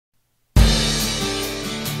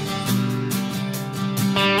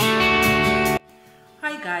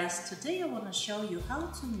guys, today I want to show you how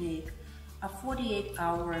to make a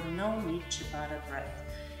 48-hour no-knead ciabatta bread.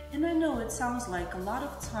 And I know it sounds like a lot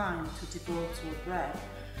of time to devote to a bread,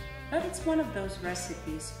 but it's one of those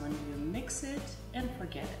recipes when you mix it and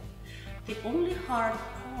forget it. The only hard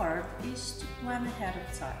part is to plan ahead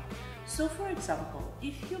of time. So for example,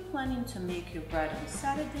 if you're planning to make your bread on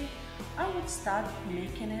Saturday, I would start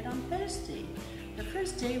making it on Thursday. The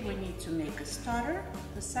first day we need to make a starter,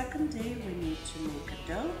 the second day we need to make a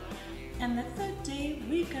dough, and the third day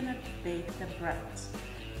we're gonna bake the bread.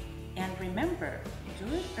 And remember, do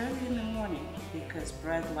it early in the morning because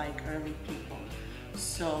bread like early people.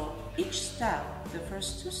 So each step, the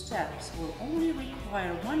first 2 steps, will only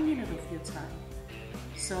require 1 minute of your time.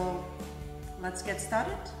 So let's get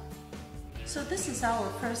started. So this is our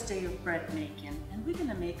first day of bread making, and we're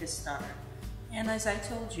gonna make a starter. And as I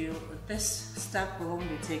told you, this step will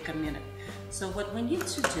only take a minute. So what we need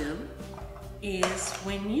to do is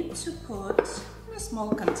we need to put in a small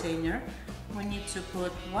container, we need to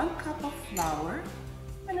put 1 cup of flour,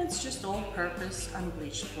 and it's just all-purpose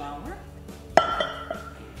unbleached flour. I'm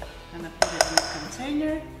gonna put it in a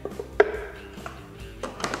container.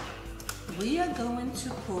 We are going to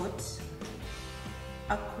put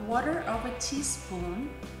 1/4 teaspoon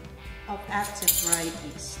of active dry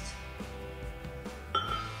yeast.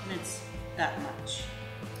 And it's that much.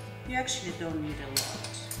 You actually don't need a lot.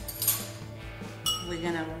 We're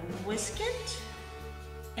gonna whisk it,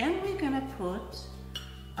 and we're gonna put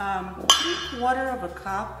 3/4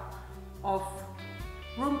 cup of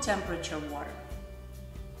room temperature water.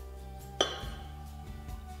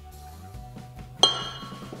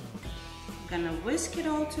 We're gonna whisk it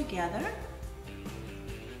all together.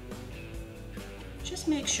 Just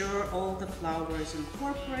make sure all the flour is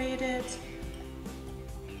incorporated.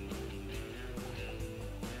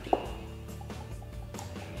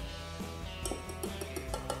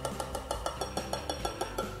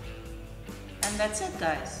 And that's it,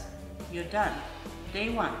 guys. You're done. Day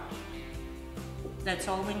 1. That's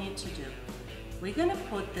all we need to do. We're gonna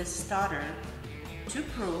put this starter to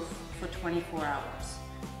proof for 24 hours.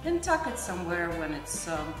 Then tuck it somewhere when it's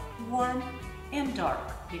warm and dark,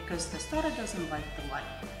 because the starter doesn't like the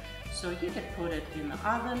light. So you could put it in the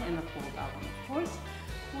oven, in a cold oven of course,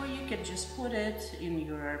 or you could just put it in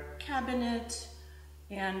your cabinet,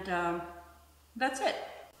 and that's it.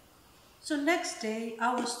 So next day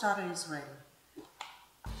our starter is ready.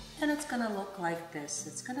 And it's gonna look like this.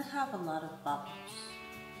 It's gonna have a lot of bubbles.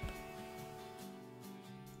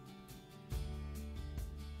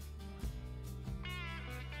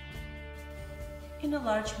 In a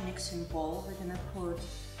large mixing bowl, we're gonna put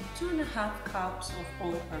 2½ cups of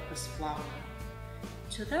all-purpose flour.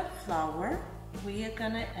 To that flour, we are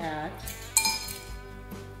gonna add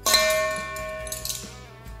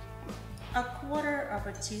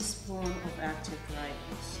 1/4 teaspoon of active dry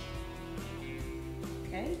yeast.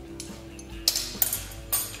 Okay.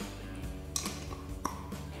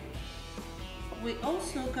 We're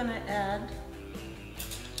also gonna add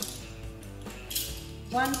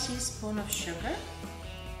 1 teaspoon of sugar,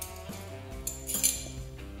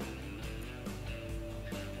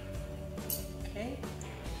 okay,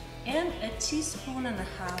 and 1.5 teaspoons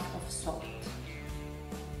of salt.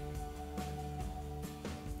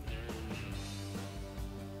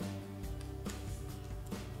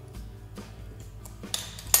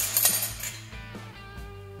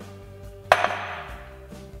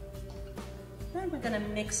 Then we're gonna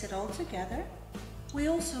mix it all together. We're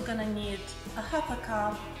also gonna need 1/2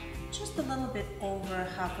 cup, just a little bit over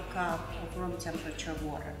 1/2 cup of room temperature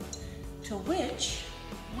water, to which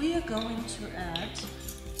we are going to add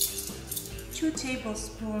 2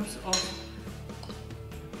 tablespoons of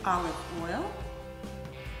olive oil,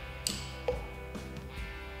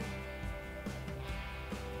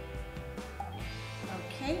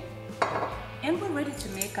 okay, and we're ready to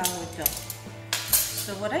make our dough.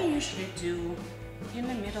 So what I usually do in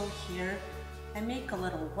the middle here, I make a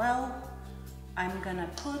little well. I'm gonna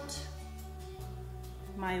put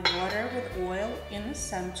my water with oil in the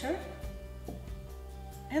center,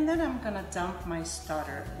 and then I'm gonna dump my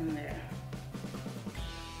starter in there.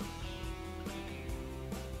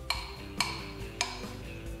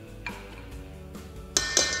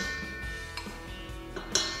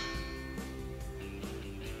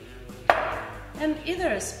 And either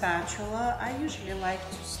a spatula, I usually like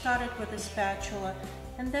to start it with a spatula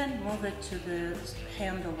and then move it to the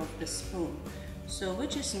handle of the spoon. So we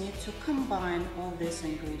just need to combine all these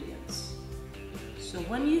ingredients. So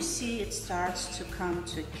when you see it starts to come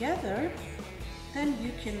together, then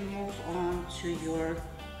you can move on to your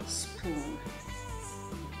spoon.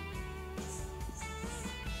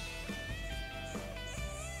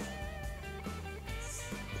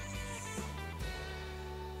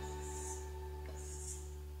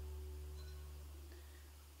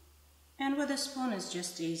 And with a spoon it's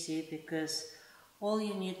just easy because all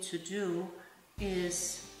you need to do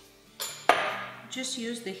is just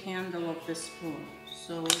use the handle of the spoon.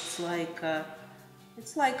 So it's like a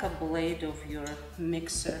blade of your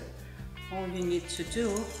mixer. All you need to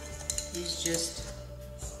do is just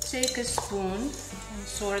take a spoon and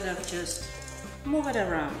sort of just move it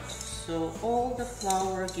around so all the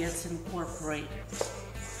flour gets incorporated.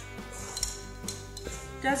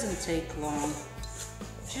 Doesn't take long.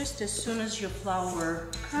 Just as soon as your flour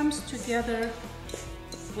comes together,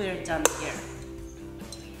 we're done here.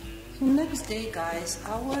 So next day, guys,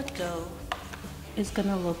 our dough is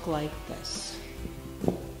gonna look like this.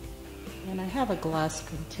 And I have a glass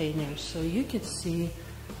container so you can see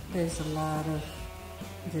there's a lot of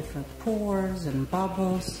different pores and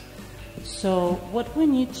bubbles. So what we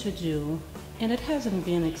need to do, and it hasn't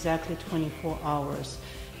been exactly 24 hours,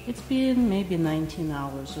 it's been maybe 19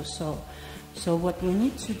 hours or so. So what we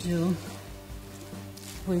need to do,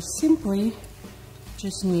 we simply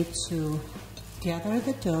just need to gather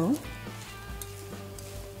the dough.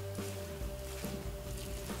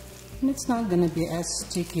 And it's not going to be as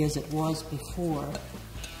sticky as it was before.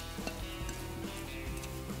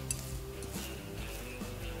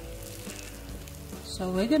 So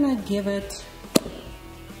we're going to give it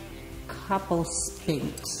a couple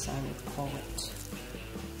spinks, I would call it.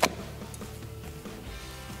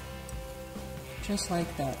 Just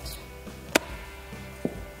like that.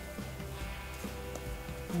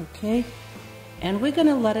 Okay, and we're going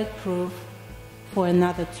to let it proof for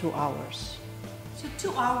another 2 hours. So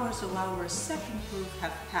 2 hours of our second proof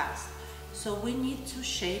have passed. So we need to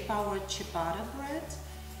shape our ciabatta bread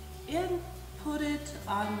and put it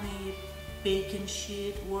on the baking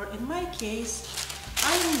sheet, or in my case,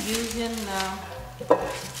 I'm using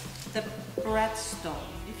the bread stone.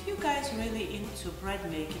 If you guys really into bread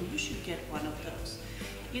making, you should get one of those.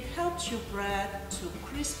 It helps your bread to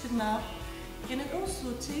crispen up, and it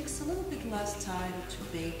also takes a little bit less time to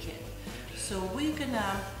bake it. So we're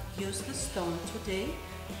gonna use the stone today,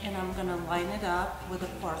 and I'm gonna line it up with a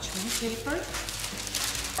parchment paper.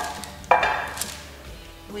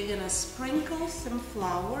 We're gonna sprinkle some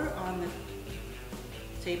flour on the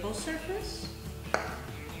table surface,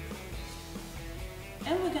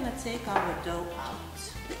 and we're gonna take our dough out.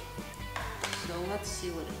 So let's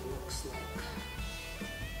see what it looks like.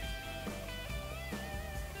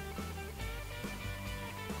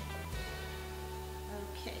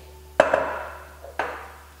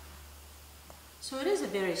 So it is a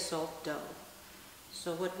very soft dough.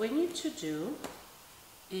 So what we need to do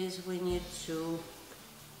is we need to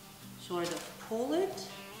sort of pull it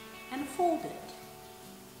and fold it.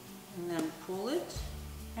 And then pull it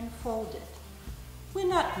and fold it. We're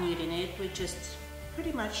not kneading it, we're just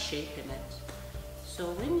pretty much shaping it.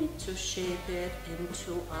 So we need to shape it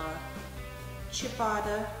into a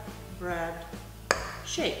ciabatta bread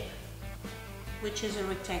shape, which is a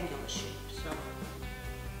rectangular shape. So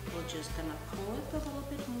we're just gonna pull it a little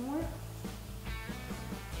bit more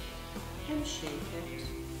and shape it.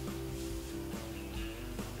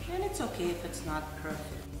 And it's okay if it's not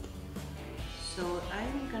perfect. So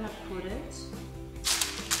I'm gonna put it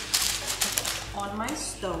on my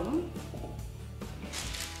stone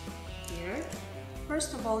here.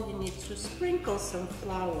 First of all, you need to sprinkle some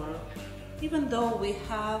flour. Even though we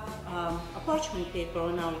have a parchment paper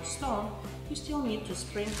on our stone, you still need to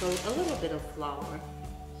sprinkle a little bit of flour.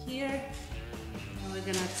 Here, and we're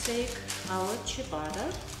gonna take our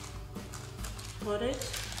ciabatta, put it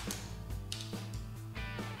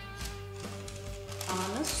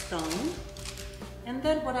on a stone, and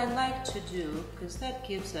then what I like to do, because that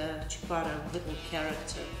gives a ciabatta a little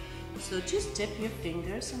character, so just dip your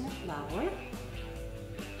fingers in the flour,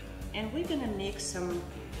 and we're gonna make some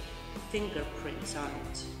fingerprints on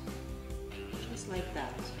it, just like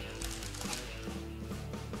that.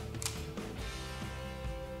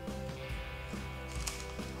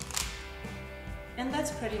 And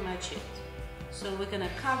that's pretty much it. So we're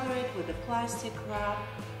gonna cover it with a plastic wrap,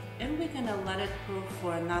 and we're gonna let it proof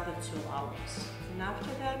for another 2 hours. And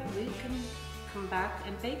after that, we can come back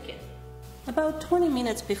and bake it. About 20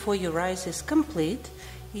 minutes before your rice is complete,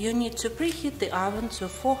 you need to preheat the oven to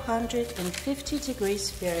 450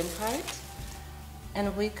 degrees Fahrenheit.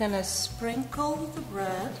 And we're gonna sprinkle the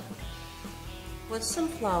bread with some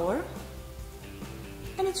flour,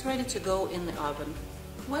 and it's ready to go in the oven.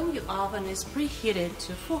 When your oven is preheated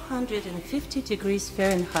to 450 degrees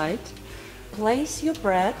Fahrenheit, place your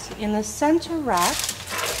bread in the center rack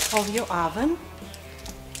of your oven.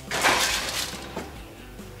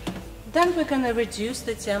 Then we're going to reduce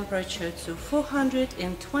the temperature to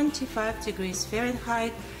 425 degrees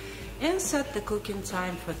Fahrenheit, and set the cooking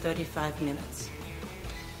time for 35 minutes.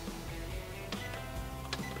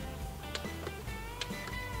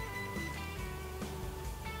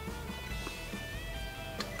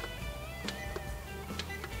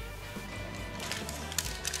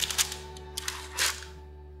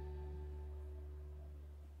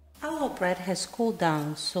 Our bread has cooled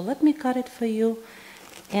down, so let me cut it for you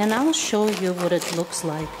and I'll show you what it looks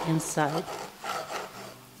like inside.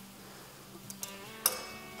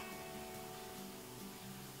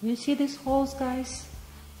 You see these holes, guys?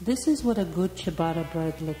 This is what a good ciabatta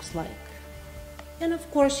bread looks like. And of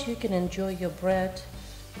course you can enjoy your bread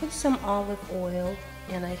with some olive oil,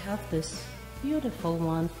 and I have this beautiful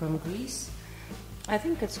one from Greece. I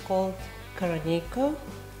think it's called Karaniko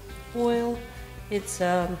oil. It's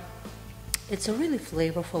a really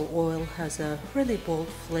flavorful oil, has a really bold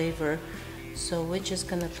flavor. So we're just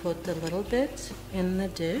gonna put a little bit in the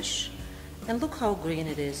dish, and look how green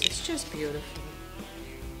it is. It's just beautiful.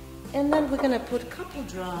 And then we're gonna put a couple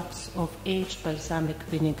drops of aged balsamic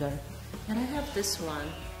vinegar. And I have this one,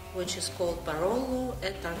 which is called Barolo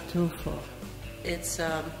e Tartufo. It's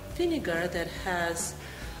vinegar that has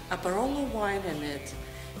a Barolo wine in it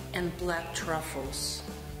and black truffles.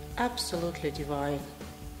 Absolutely divine.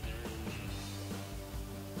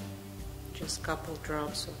 Just a couple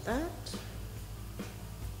drops of that.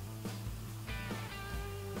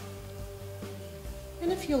 And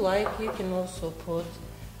if you like, you can also put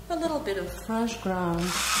a little bit of fresh ground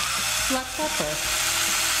black pepper.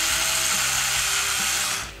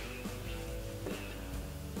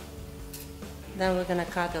 Then we're gonna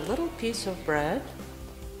cut a little piece of bread.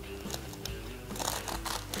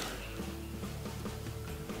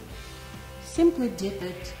 Simply dip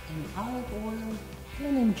it in olive oil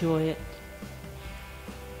and enjoy it.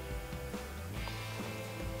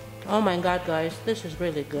 Oh my God, guys, this is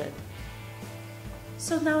really good.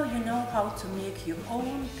 So now you know how to make your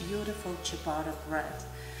own beautiful ciabatta bread.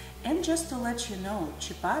 And just to let you know,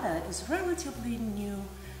 ciabatta is a relatively new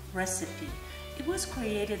recipe. It was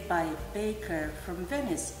created by a baker from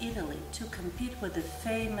Venice, Italy, to compete with the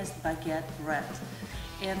famous baguette bread.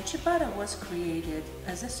 And ciabatta was created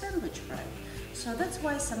as a sandwich bread. So that's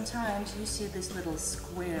why sometimes you see these little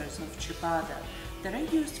squares of ciabatta that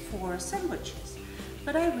are used for sandwiches.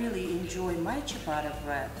 But I really enjoy my ciabatta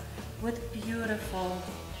bread with beautiful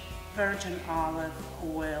virgin olive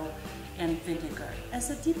oil and vinegar as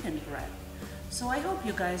a dipping bread. So I hope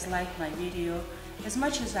you guys liked my video as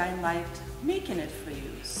much as I liked making it for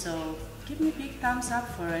you. So give me a big thumbs up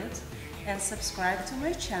for it and subscribe to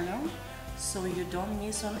my channel so you don't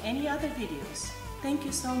miss on any other videos. Thank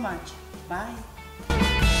you so much. Bye.